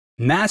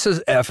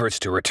NASA's efforts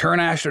to return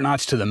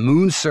astronauts to the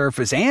moon's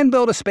surface and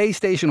build a space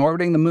station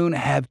orbiting the moon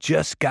have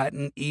just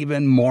gotten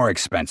even more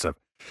expensive.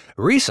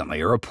 Recently,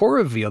 a report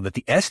revealed that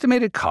the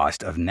estimated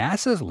cost of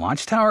NASA's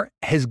launch tower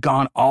has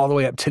gone all the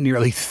way up to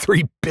nearly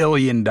 $3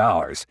 billion.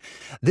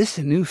 This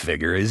new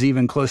figure is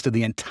even close to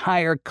the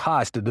entire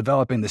cost of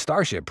developing the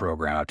Starship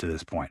program up to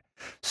this point.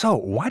 So,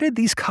 why did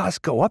these costs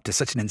go up to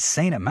such an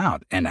insane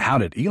amount, and how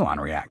did Elon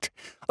react?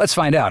 Let's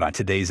find out on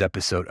today's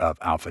episode of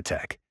Alpha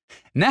Tech.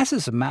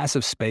 NASA's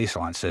Massive Space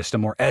Launch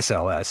System, or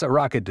SLS, a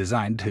rocket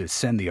designed to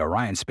send the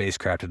Orion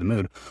spacecraft to the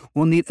moon,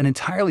 will need an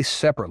entirely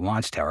separate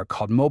launch tower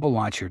called Mobile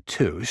Launcher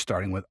 2,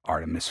 starting with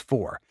Artemis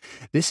IV.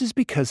 This is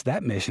because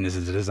that mission is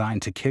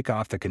designed to kick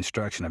off the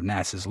construction of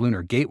NASA's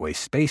Lunar Gateway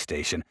space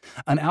station,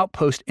 an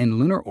outpost in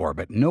lunar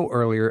orbit no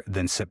earlier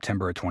than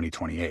September of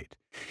 2028.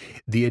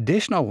 The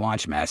additional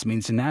launch mass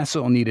means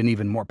NASA will need an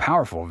even more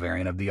powerful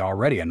variant of the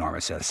already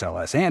enormous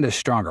SLS and a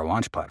stronger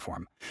launch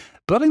platform.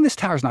 Building this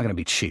tower is not going to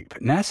be cheap.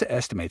 NASA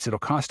estimates it'll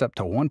cost up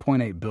to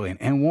 $1.8 billion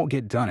and won't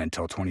get done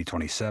until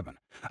 2027.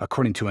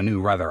 According to a new,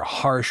 rather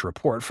harsh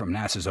report from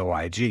NASA's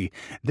OIG,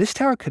 this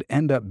tower could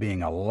end up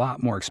being a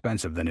lot more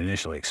expensive than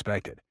initially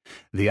expected.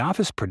 The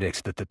office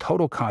predicts that the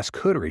total cost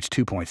could reach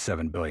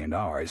 $2.7 billion,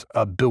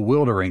 a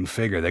bewildering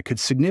figure that could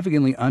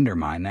significantly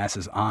undermine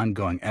NASA's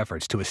ongoing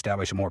efforts to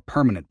establish a more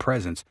permanent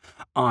presence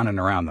on and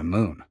around the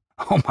moon.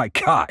 Oh my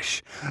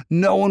gosh!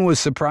 No one was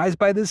surprised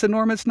by this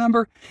enormous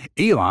number?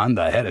 Elon,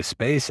 the head of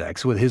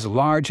SpaceX, with his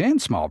large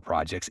and small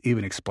projects,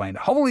 even explained,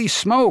 "Holy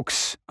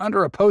smokes!"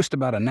 under a post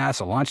about a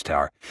NASA launch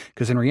tower.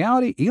 Because in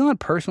reality, Elon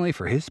personally,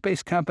 for his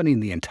space company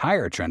and the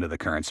entire trend of the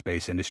current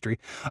space industry,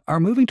 are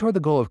moving toward the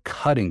goal of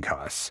cutting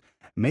costs,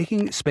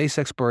 making space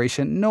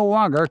exploration no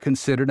longer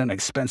considered an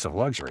expensive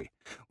luxury.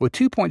 With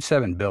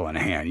 $2.7 billion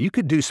in hand, you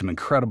could do some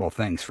incredible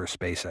things for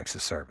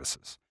SpaceX's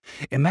services.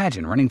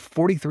 Imagine running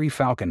 43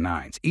 Falcon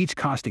 9s, each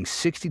costing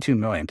 $62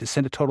 million to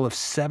send a total of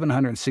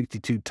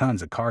 762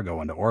 tons of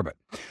cargo into orbit.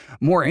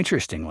 More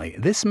interestingly,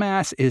 this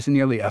mass is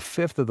nearly a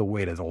fifth of the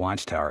weight of the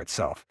launch tower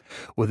itself.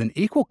 With an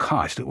equal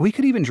cost, we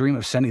could even dream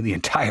of sending the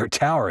entire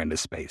tower into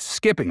space,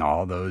 skipping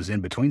all those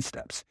in-between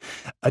steps.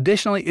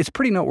 Additionally, it's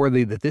pretty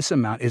noteworthy that this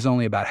amount is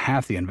only about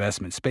half the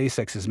investment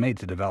SpaceX has made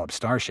to develop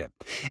Starship,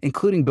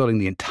 including building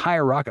the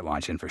entire rocket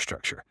launch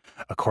infrastructure.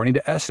 According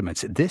to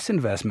estimates, this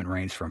investment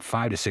ranged from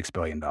 $5 to $6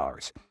 billion.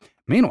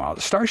 Meanwhile,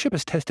 Starship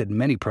has tested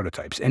many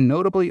prototypes, and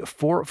notably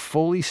 4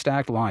 fully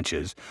stacked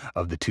launches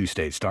of the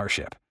two-stage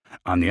Starship.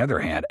 On the other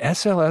hand,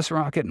 SLS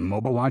rocket and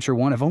Mobile Launcher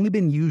 1 have only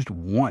been used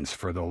once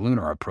for the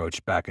lunar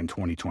approach back in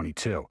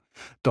 2022.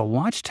 The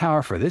launch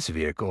tower for this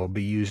vehicle will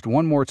be used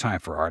one more time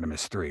for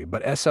Artemis III,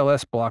 but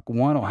SLS Block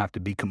 1 will have to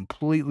be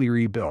completely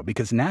rebuilt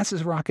because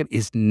NASA's rocket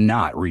is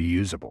not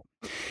reusable.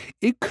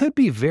 It could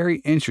be very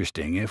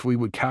interesting if we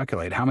would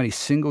calculate how many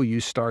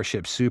single-use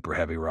Starship Super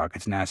Heavy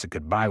rockets NASA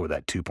could buy with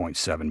that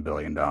 $2.7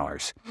 billion.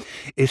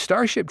 If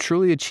Starship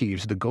truly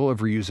achieves the goal of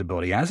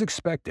reusability as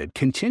expected,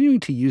 continuing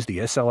to use the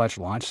SLS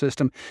launch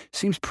system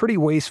seems pretty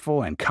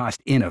wasteful and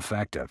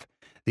cost-ineffective.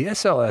 The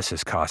SLS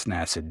has cost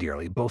NASA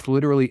dearly, both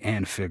literally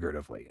and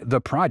figuratively. The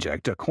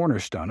project, a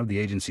cornerstone of the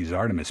agency's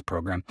Artemis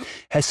program,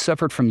 has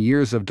suffered from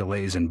years of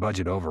delays and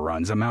budget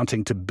overruns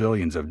amounting to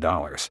billions of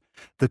dollars.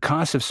 The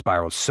costs have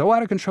spiraled so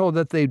out of control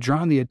that they've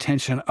drawn the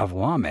attention of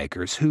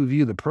lawmakers who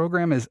view the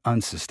program as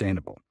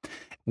unsustainable.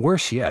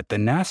 Worse yet, the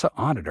NASA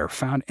auditor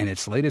found in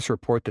its latest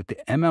report that the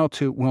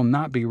ML2 will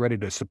not be ready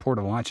to support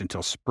a launch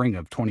until spring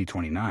of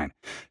 2029,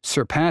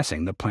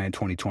 surpassing the planned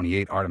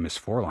 2028 Artemis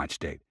IV launch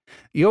date.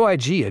 The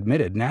OIG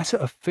admitted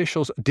NASA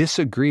officials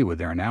disagree with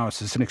their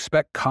analysis and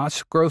expect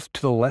cost growth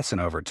to lessen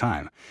over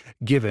time,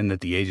 given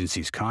that the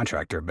agency's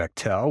contractor,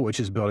 Bechtel,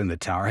 which is building the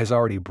tower, has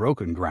already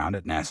broken ground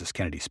at NASA's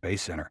Kennedy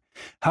Space Center.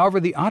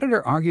 However, the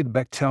auditor argued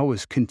Bechtel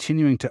was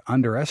continuing to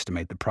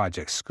underestimate the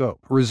project's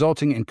scope,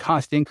 resulting in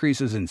cost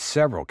increases in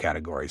several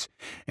categories,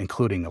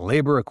 including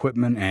labor,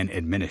 equipment, and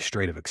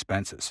administrative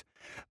expenses.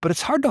 But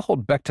it's hard to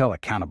hold Bechtel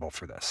accountable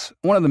for this.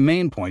 One of the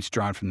main points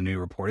drawn from the new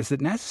report is that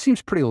NASA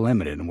seems pretty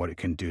limited in what it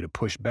can do to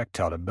push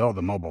Bechtel to build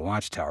the mobile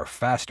launch tower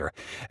faster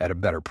at a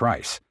better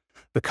price.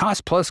 The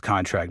cost-plus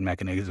contract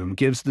mechanism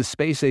gives the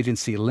space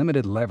agency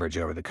limited leverage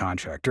over the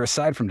contractor,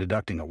 aside from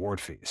deducting award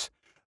fees.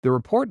 The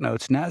report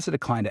notes NASA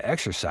declined to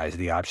exercise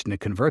the option to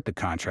convert the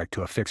contract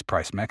to a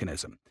fixed-price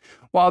mechanism.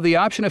 While the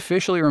option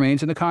officially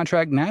remains in the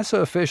contract, NASA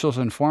officials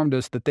informed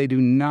us that they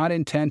do not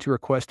intend to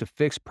request a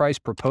fixed-price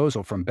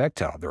proposal from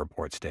Bechtel, the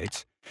report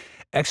states.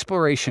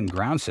 Exploration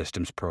Ground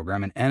Systems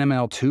Program and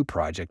NML2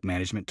 project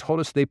management told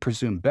us they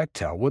presume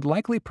Bechtel would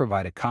likely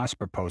provide a cost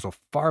proposal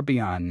far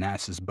beyond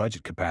NASA's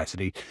budget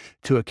capacity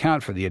to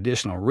account for the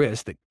additional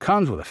risk that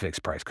comes with a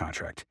fixed-price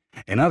contract.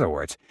 In other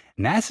words,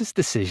 NASA's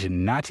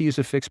decision not to use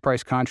a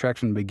fixed-price contract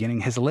from the beginning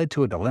has led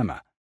to a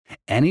dilemma.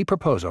 Any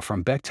proposal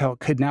from Bechtel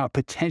could now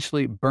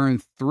potentially burn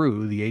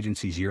through the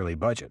agency's yearly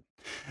budget.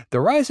 The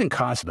rising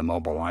cost of the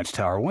mobile launch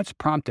tower once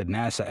prompted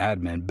NASA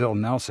admin Bill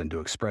Nelson to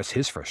express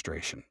his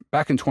frustration.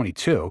 Back in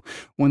 22,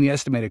 when the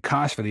estimated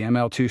cost for the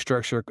ML2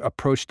 structure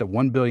approached the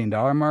 $1 billion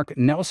mark,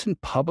 Nelson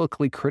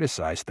publicly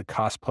criticized the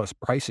cost-plus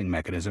pricing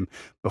mechanism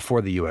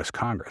before the U.S.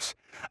 Congress.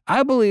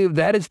 "I believe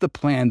that is the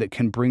plan that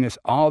can bring us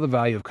all the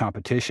value of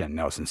competition,"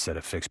 Nelson said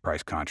of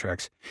fixed-price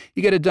contracts.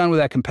 "You get it done with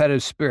that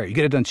competitive spirit. You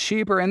get it done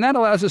cheaper, and that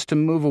allows us to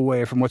move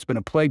away from what's been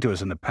a plague to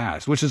us in the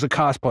past, which is a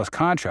cost-plus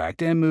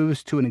contract, and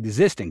moves to an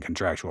existing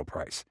contractual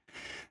price."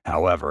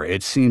 However,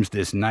 it seems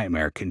this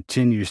nightmare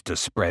continues to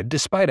spread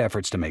despite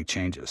efforts to make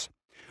changes.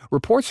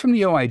 Reports from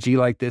the OIG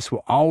like this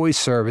will always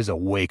serve as a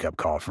wake-up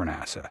call for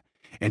NASA.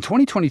 In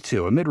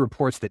 2022, amid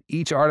reports that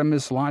each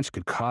Artemis launch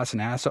could cost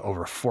NASA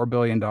over $4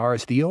 billion,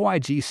 the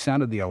OIG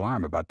sounded the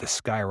alarm about the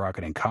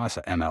skyrocketing cost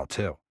of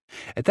ML2.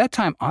 At that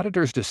time,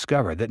 auditors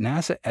discovered that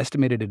NASA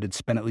estimated it had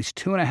spent at least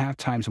 2.5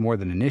 times more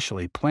than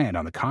initially planned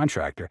on the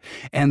contractor,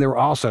 and there were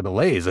also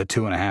delays of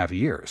 2.5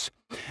 years.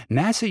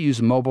 NASA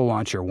used Mobile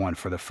Launcher 1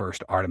 for the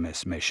first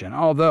Artemis mission,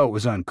 although it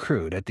was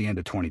uncrewed at the end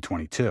of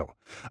 2022.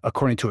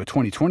 According to a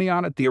 2020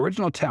 audit, the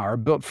original tower,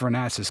 built for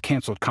NASA's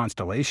canceled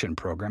Constellation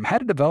program,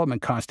 had a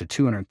development cost of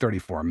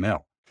 $234 million.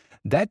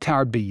 That tower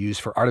would be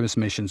used for Artemis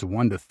missions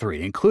 1 to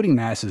 3, including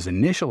NASA's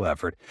initial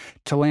effort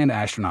to land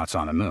astronauts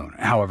on the moon.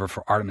 However,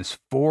 for Artemis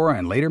IV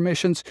and later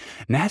missions,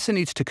 NASA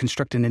needs to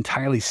construct an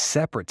entirely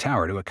separate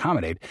tower to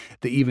accommodate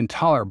the even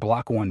taller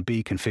Block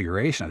 1B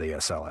configuration of the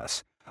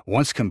SLS.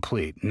 Once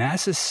complete,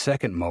 NASA's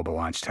second mobile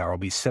launch tower will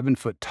be 7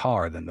 foot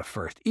taller than the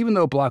first, even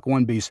though Block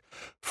 1B's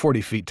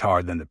 40 feet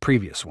taller than the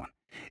previous one.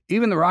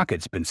 Even the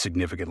rocket's been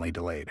significantly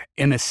delayed.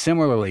 In a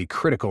similarly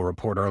critical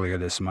report earlier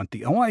this month,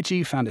 the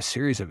OIG found a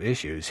series of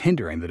issues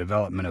hindering the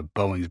development of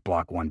Boeing's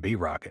Block 1B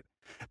rocket.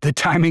 The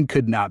timing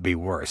could not be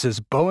worse, as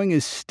Boeing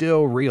is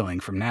still reeling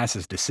from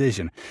NASA's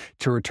decision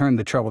to return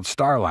the troubled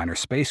Starliner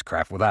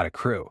spacecraft without a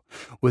crew.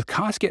 With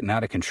costs getting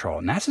out of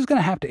control, NASA's going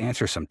to have to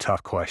answer some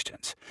tough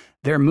questions.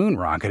 Their moon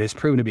rocket has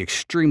proven to be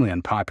extremely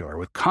unpopular,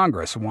 with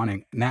Congress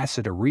wanting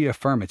NASA to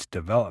reaffirm its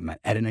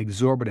development at an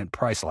exorbitant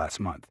price last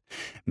month.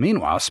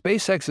 Meanwhile,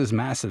 SpaceX's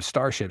massive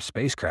Starship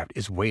spacecraft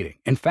is waiting.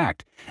 In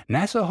fact,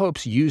 NASA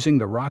hopes using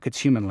the rocket's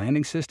human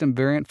landing system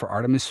variant for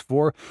Artemis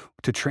IV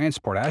to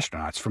transport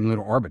astronauts from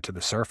lunar orbit to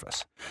the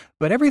surface.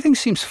 But everything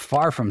seems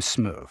far from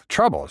smooth.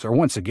 Troubles are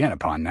once again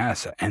upon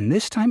NASA, and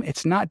this time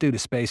it's not due to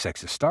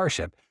SpaceX's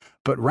Starship,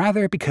 but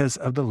rather because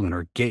of the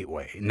Lunar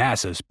Gateway,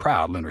 NASA's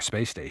proud lunar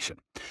space station.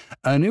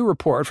 A new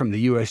report from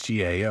the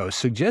USGAO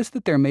suggests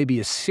that there may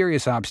be a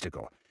serious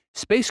obstacle.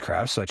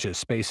 Spacecraft such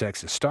as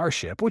SpaceX's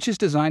Starship, which is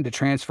designed to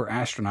transfer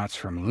astronauts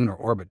from lunar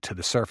orbit to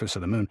the surface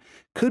of the moon,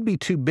 could be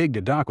too big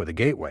to dock with a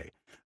gateway.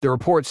 The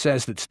report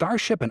says that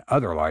Starship and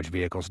other large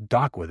vehicles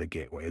dock with a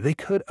gateway. They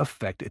could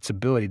affect its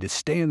ability to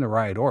stay in the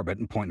right orbit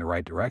and point in the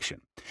right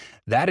direction.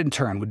 That, in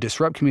turn, would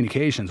disrupt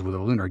communications with the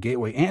Lunar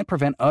Gateway and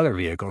prevent other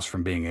vehicles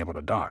from being able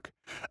to dock.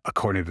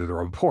 According to the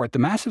report, the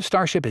massive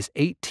Starship is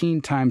 18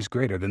 times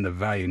greater than the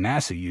value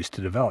NASA used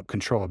to develop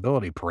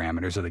controllability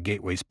parameters of the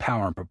Gateway's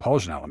power and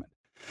propulsion element.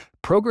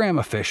 Program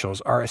officials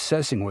are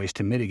assessing ways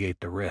to mitigate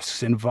the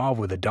risks involved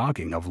with the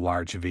docking of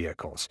large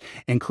vehicles,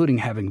 including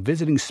having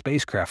visiting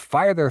spacecraft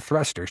fire their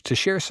thrusters to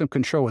share some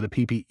control with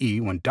the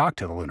PPE when docked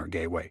to the Lunar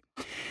Gateway.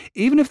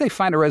 Even if they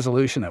find a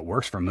resolution that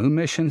works for moon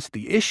missions,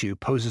 the issue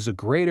poses a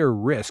greater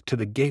risk to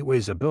the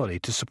Gateway's ability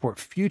to support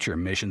future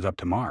missions up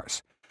to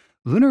Mars.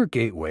 Lunar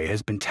Gateway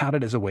has been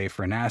touted as a way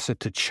for NASA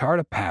to chart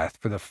a path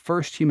for the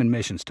first human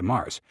missions to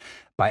Mars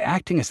by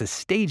acting as a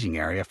staging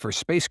area for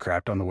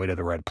spacecraft on the way to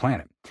the Red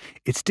Planet.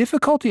 Its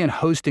difficulty in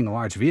hosting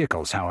large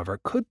vehicles, however,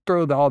 could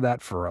throw all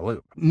that for a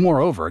loop.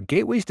 Moreover,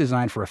 Gateway's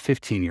designed for a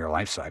 15-year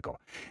life cycle,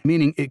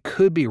 meaning it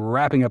could be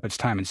wrapping up its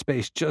time in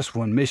space just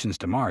when missions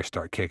to Mars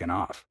start kicking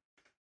off.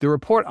 The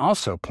report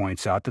also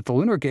points out that the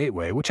Lunar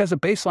Gateway, which has a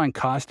baseline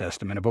cost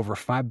estimate of over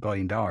 $5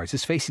 billion,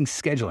 is facing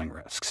scheduling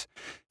risks.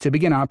 To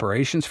begin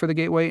operations for the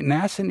Gateway,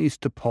 NASA needs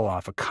to pull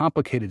off a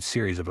complicated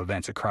series of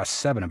events across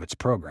 7 of its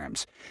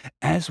programs,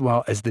 as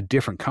well as the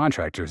different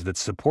contractors that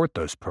support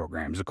those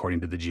programs,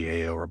 according to the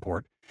GAO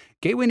report.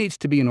 Gateway needs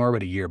to be in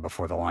orbit a year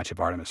before the launch of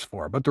Artemis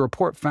IV, but the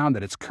report found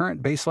that its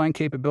current baseline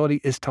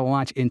capability is to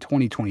launch in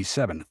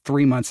 2027,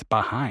 3 months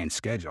behind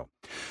schedule.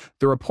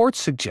 The report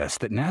suggests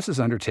that NASA's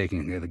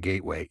undertaking of the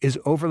Gateway is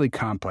overly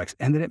complex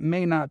and that it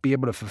may not be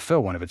able to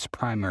fulfill one of its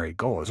primary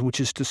goals,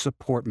 which is to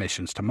support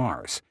missions to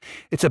Mars.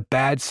 It's a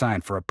bad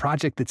sign for a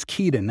project that's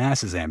key to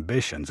NASA's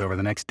ambitions over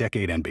the next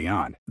decade and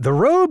beyond. The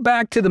road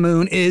back to the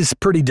moon is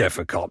pretty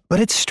difficult, but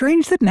it's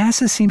strange that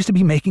NASA seems to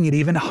be making it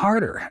even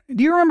harder.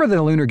 Do you remember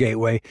the Lunar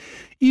Gateway?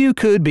 You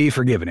could be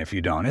forgiven if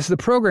you don't, as the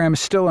program is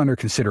still under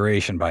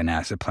consideration by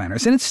NASA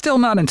planners, and it's still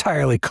not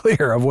entirely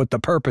clear of what the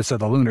purpose of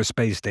the Lunar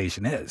Space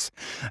Station is.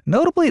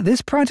 Notably,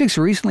 this project's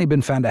recently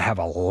been found to have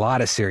a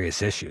lot of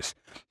serious issues,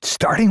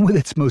 starting with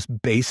its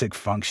most basic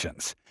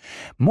functions.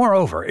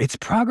 Moreover, its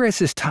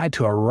progress is tied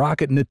to a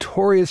rocket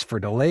notorious for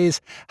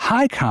delays,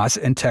 high costs,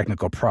 and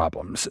technical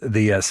problems,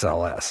 the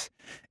SLS.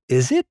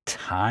 Is it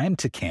time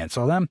to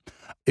cancel them?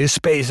 Is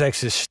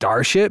SpaceX's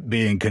Starship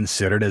being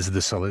considered as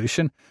the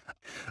solution?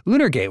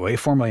 Lunar Gateway,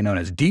 formerly known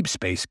as Deep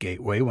Space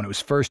Gateway when it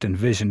was first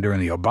envisioned during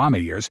the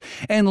Obama years,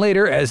 and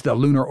later as the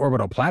Lunar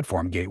Orbital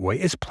Platform Gateway,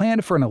 is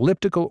planned for an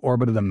elliptical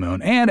orbit of the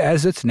Moon and,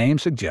 as its name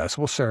suggests,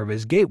 will serve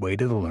as gateway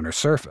to the lunar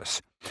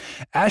surface.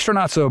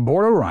 Astronauts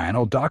aboard Orion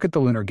will dock at the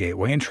Lunar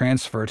Gateway and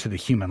transfer to the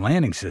Human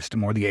Landing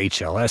System, or the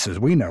HLS as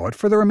we know it,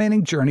 for the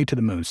remaining journey to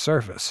the Moon's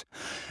surface.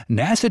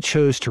 NASA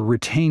chose to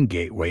retain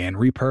Gateway and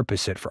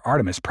repurpose it for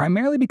Artemis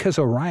primarily because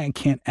Orion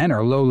can't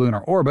enter low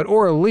lunar orbit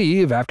or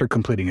leave after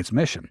completing its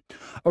mission.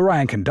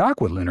 Orion can dock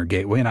with Lunar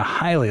Gateway in a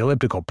highly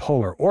elliptical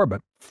polar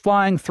orbit,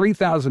 flying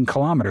 3,000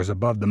 kilometers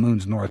above the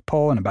Moon's North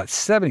Pole and about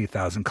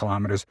 70,000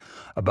 kilometers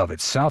above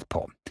its South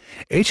Pole.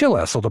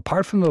 HLS will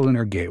depart from the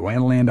Lunar Gateway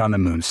and land on the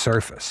Moon's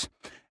surface.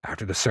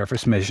 After the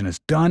surface mission is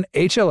done,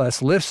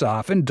 HLS lifts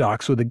off and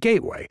docks with the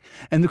Gateway,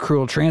 and the crew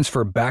will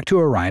transfer back to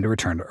Orion to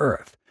return to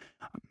Earth.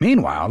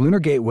 Meanwhile, Lunar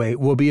Gateway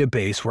will be a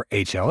base where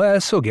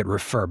HLS will get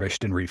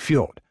refurbished and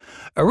refueled.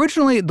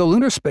 Originally, the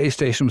Lunar Space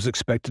Station was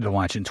expected to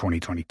launch in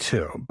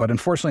 2022, but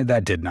unfortunately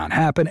that did not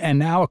happen, and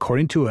now,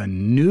 according to a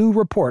new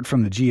report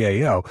from the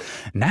GAO,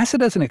 NASA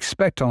doesn't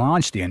expect to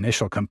launch the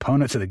initial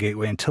components of the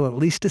Gateway until at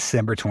least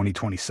December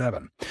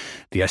 2027.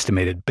 The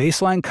estimated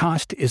baseline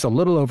cost is a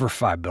little over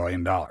 $5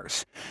 billion.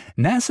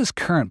 NASA's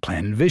current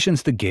plan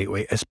envisions the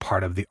Gateway as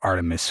part of the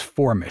Artemis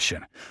IV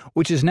mission,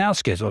 which is now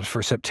scheduled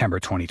for September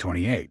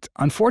 2028.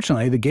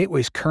 Unfortunately, the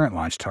Gateway's current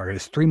launch target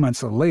is 3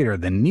 months later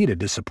than needed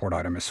to support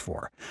Artemis IV,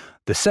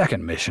 the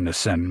second mission to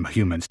send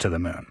humans to the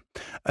Moon.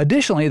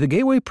 Additionally, the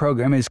Gateway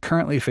program is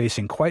currently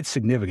facing quite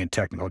significant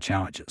technical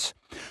challenges.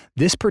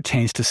 This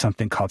pertains to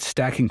something called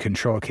stacking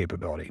control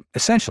capability.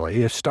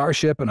 Essentially, if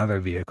Starship and other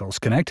vehicles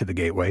connect to the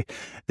Gateway,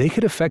 they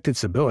could affect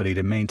its ability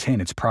to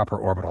maintain its proper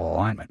orbital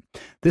alignment.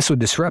 This would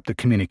disrupt the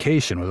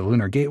communication with the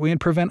Lunar Gateway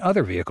and prevent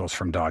other vehicles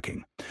from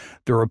docking.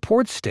 The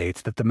report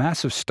states that the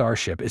mass of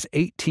Starship is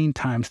 18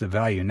 times the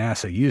value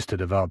NASA used to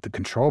develop the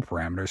control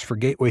parameters for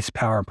Gateway's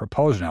power and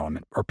propulsion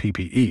element, or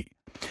PPE.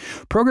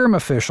 Program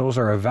officials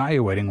are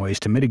evaluating ways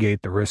to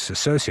mitigate the risks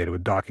associated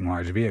with docking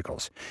large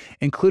vehicles,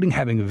 including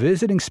having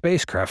visiting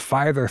spacecraft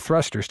fire their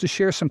thrusters to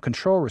share some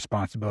control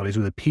responsibilities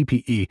with a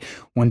PPE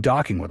when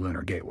docking with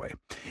Lunar Gateway.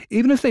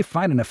 Even if they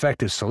find an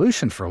effective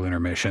solution for lunar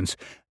missions,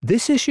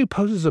 this issue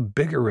poses a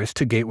bigger risk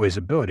to Gateway's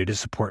ability to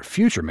support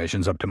future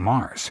missions up to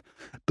Mars.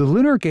 The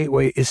Lunar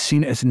Gateway is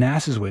seen as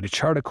NASA's way to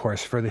chart a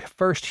course for the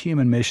first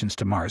human missions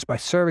to Mars by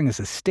serving as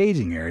a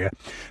staging area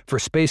for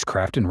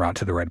spacecraft en route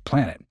to the Red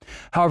Planet.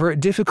 However,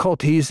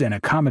 difficulties in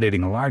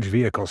accommodating large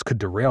vehicles could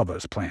derail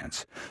those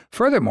plans.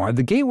 Furthermore,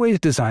 the Gateway is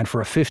designed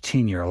for a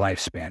 15-year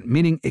lifespan,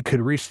 meaning it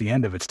could reach the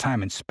end of its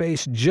time in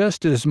space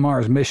just as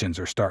Mars missions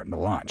are starting to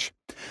launch.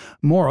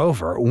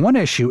 Moreover, one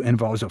issue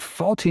involves a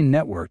faulty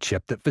network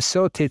chip that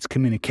facilitates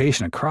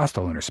communication across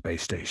the Lunar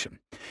Space Station.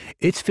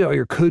 Its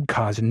failure could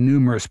cause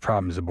numerous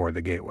problems aboard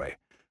the Gateway.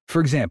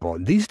 For example,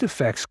 these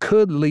defects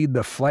could lead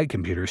the flight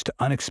computers to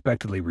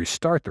unexpectedly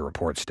restart, the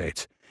report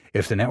states.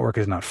 If the network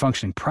is not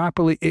functioning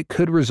properly, it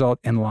could result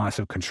in loss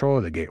of control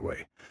of the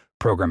Gateway.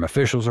 Program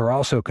officials are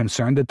also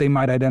concerned that they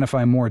might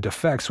identify more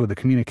defects with the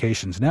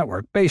communications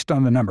network based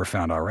on the number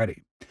found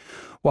already.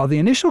 While the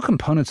initial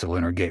components of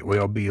Lunar Gateway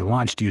will be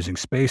launched using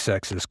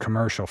SpaceX's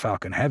commercial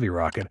Falcon Heavy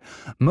rocket,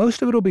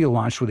 most of it will be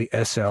launched with the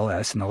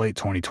SLS in the late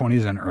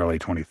 2020s and early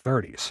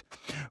 2030s.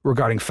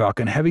 Regarding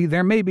Falcon Heavy,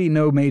 there may be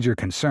no major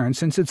concern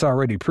since it's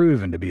already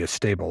proven to be a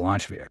stable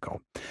launch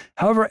vehicle.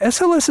 However,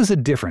 SLS is a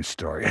different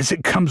story as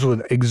it comes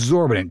with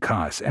exorbitant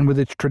costs, and with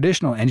its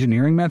traditional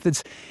engineering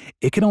methods,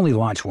 it can only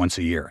launch once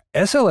a year.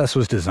 SLS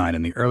was designed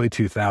in the early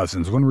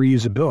 2000s when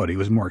reusability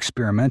was more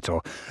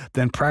experimental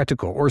than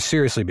practical or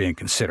seriously being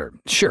considered.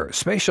 Sure,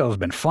 space shuttle has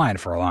been flying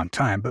for a long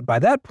time, but by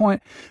that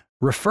point,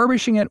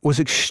 refurbishing it was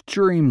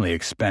extremely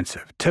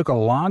expensive. It took a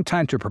long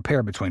time to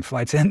prepare between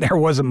flights, and there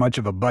wasn't much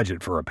of a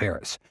budget for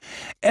repairs.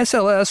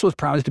 SLS was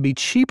promised to be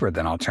cheaper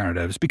than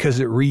alternatives because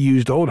it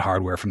reused old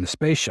hardware from the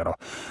space shuttle,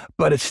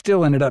 but it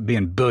still ended up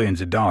being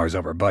billions of dollars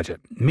over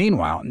budget.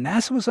 Meanwhile,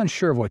 NASA was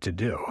unsure of what to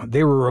do.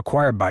 They were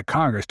required by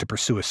Congress to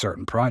pursue a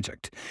certain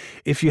project.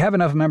 If you have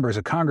enough members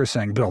of Congress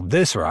saying, build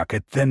this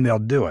rocket, then they'll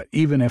do it,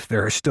 even if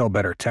there are still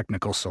better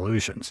technical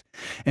solutions.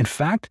 In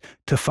fact,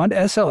 to fund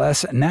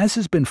SLS,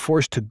 NASA's been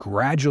forced to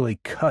gradually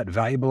cut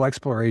valuable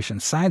exploration,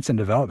 science, and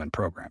development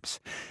programs.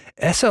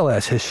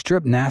 SLS has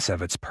stripped NASA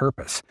of its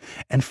purpose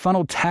and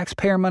funneled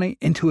taxpayer money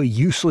into a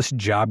useless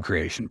job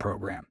creation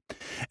program.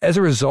 As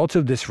a result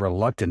of this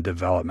reluctant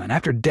development,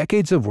 after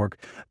decades of work,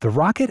 the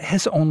rocket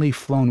has only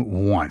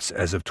flown once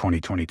as of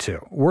 2022.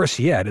 Worse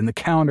yet, in the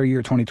calendar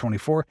year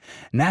 2024,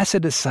 NASA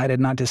decided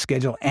not to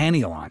schedule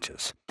any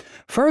launches.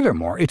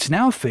 Furthermore, it's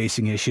now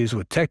facing issues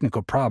with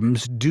technical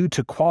problems due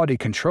to quality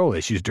control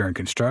issues during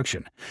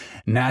construction.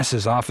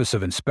 NASA's Office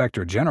of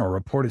Inspector General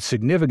reported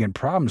significant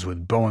problems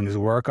with Boeing's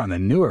work on the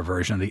newer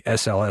version of the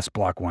SLS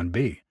Block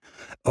 1B.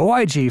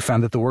 OIG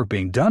found that the work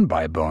being done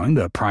by Boeing,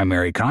 the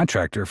primary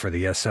contractor for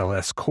the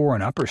SLS core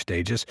and upper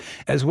stages,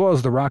 as well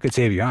as the rocket's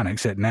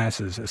avionics at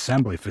NASA's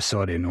assembly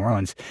facility in New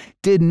Orleans,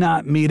 did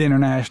not meet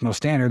international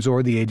standards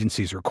or the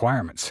agency's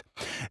requirements.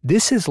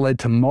 This has led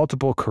to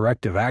multiple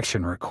corrective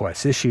action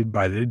requests issued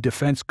by the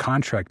Defense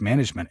Contract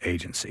Management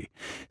Agency.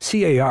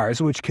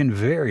 CARs, which can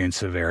vary in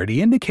severity,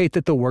 indicate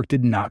that the work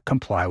did not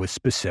comply with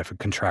specific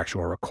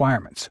contractual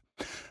requirements.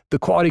 The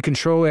quality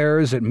control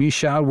errors at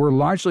Michoud were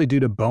largely due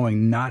to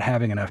Boeing not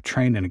having enough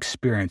trained and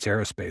experienced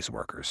aerospace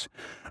workers.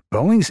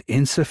 Boeing's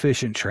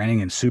insufficient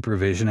training and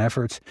supervision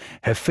efforts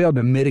have failed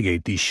to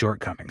mitigate these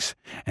shortcomings,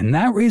 and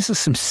that raises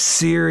some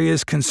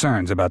serious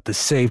concerns about the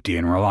safety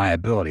and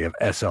reliability of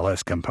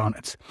SLS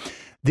components.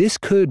 This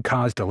could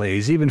cause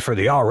delays even for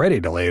the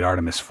already delayed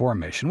Artemis IV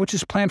mission, which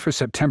is planned for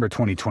September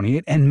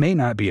 2028 and may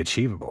not be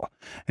achievable.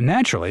 And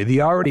naturally,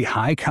 the already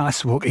high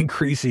costs will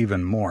increase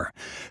even more.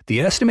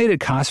 The estimated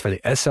cost for the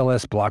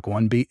SLS Block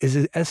 1B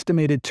is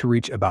estimated to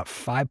reach about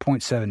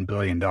 $5.7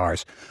 billion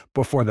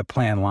before the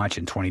planned launch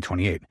in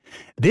 2028.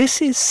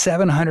 This is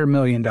 $700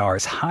 million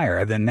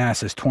higher than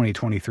NASA's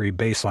 2023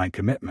 baseline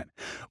commitment,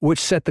 which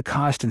set the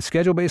cost and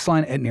schedule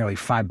baseline at nearly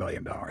 $5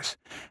 billion.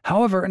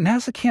 However,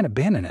 NASA can't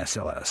abandon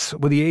SLS.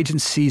 With the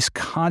agency's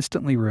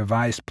constantly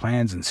revised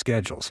plans and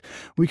schedules,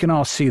 we can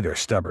all see their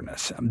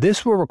stubbornness.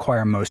 This will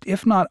require most,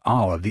 if not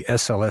all, of the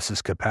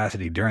SLS's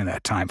capacity during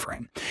that time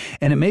frame,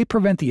 and it may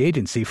prevent the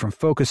agency from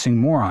focusing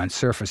more on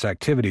surface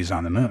activities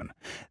on the moon.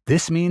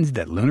 This means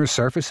that lunar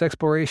surface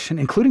exploration,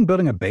 including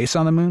building a base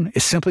on the moon,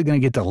 is simply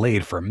going to get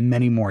delayed for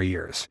many more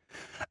years.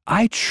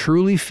 I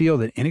truly feel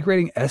that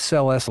integrating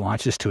SLS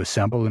launches to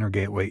assemble Lunar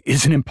Gateway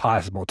is an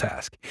impossible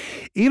task.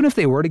 Even if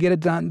they were to get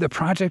it done, the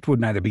project would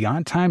neither be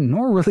on time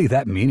nor really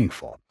that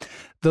meaningful.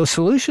 The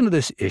solution to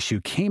this issue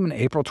came in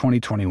April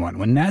 2021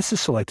 when NASA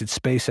selected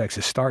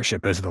SpaceX's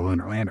Starship as the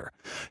lunar lander.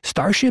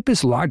 Starship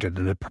is larger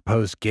than the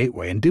proposed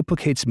Gateway and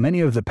duplicates many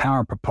of the power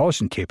and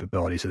propulsion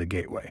capabilities of the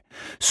Gateway.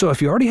 So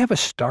if you already have a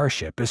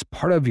Starship as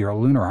part of your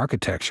lunar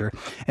architecture,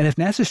 and if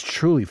NASA's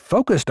truly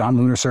focused on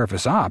lunar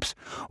surface ops,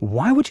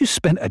 why would you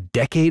spend a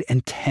decade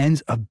and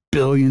tens of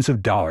billions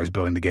of dollars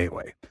building the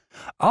Gateway?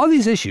 All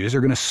these issues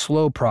are going to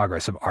slow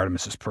progress of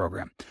Artemis's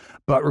program.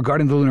 But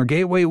regarding the Lunar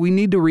Gateway, we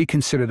need to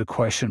reconsider the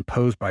question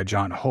posed by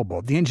John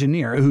Hubble, the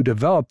engineer who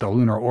developed the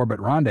Lunar Orbit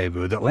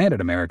Rendezvous that landed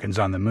Americans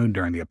on the moon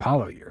during the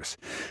Apollo years.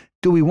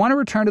 Do we want to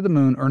return to the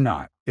moon or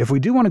not? If we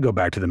do want to go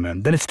back to the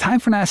moon, then it's time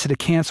for NASA to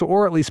cancel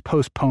or at least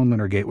postpone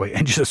Lunar Gateway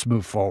and just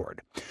move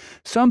forward.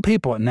 Some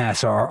people at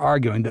NASA are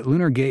arguing that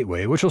Lunar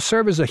Gateway, which will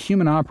serve as a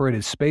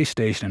human-operated space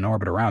station in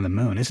orbit around the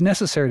moon, is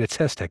necessary to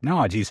test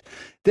technologies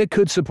that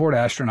could support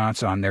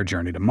astronauts on their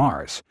journey to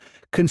Mars.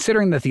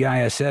 Considering that the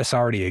ISS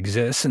already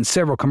exists and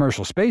several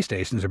commercial space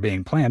stations are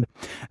being planned,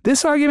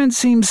 this argument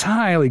seems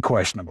highly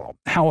questionable.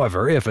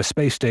 However, if a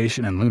space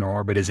station in lunar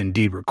orbit is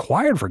indeed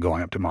required for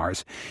going up to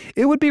Mars,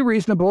 it would be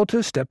reasonable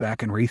to step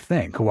back and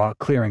rethink while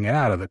clearing it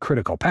out of the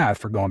critical path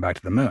for going back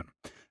to the moon.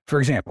 For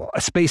example, a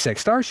SpaceX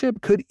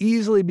Starship could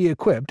easily be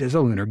equipped as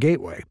a lunar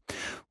gateway.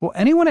 Will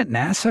anyone at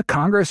NASA,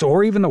 Congress,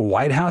 or even the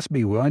White House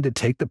be willing to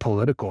take the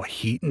political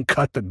heat and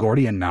cut the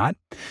Gordian knot?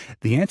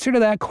 The answer to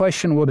that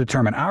question will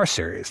determine our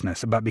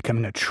seriousness about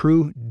becoming a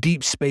true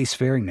deep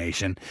spacefaring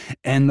nation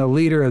and the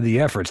leader of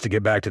the efforts to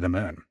get back to the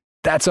moon.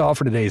 That's all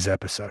for today's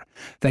episode.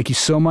 Thank you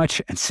so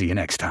much, and see you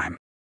next time.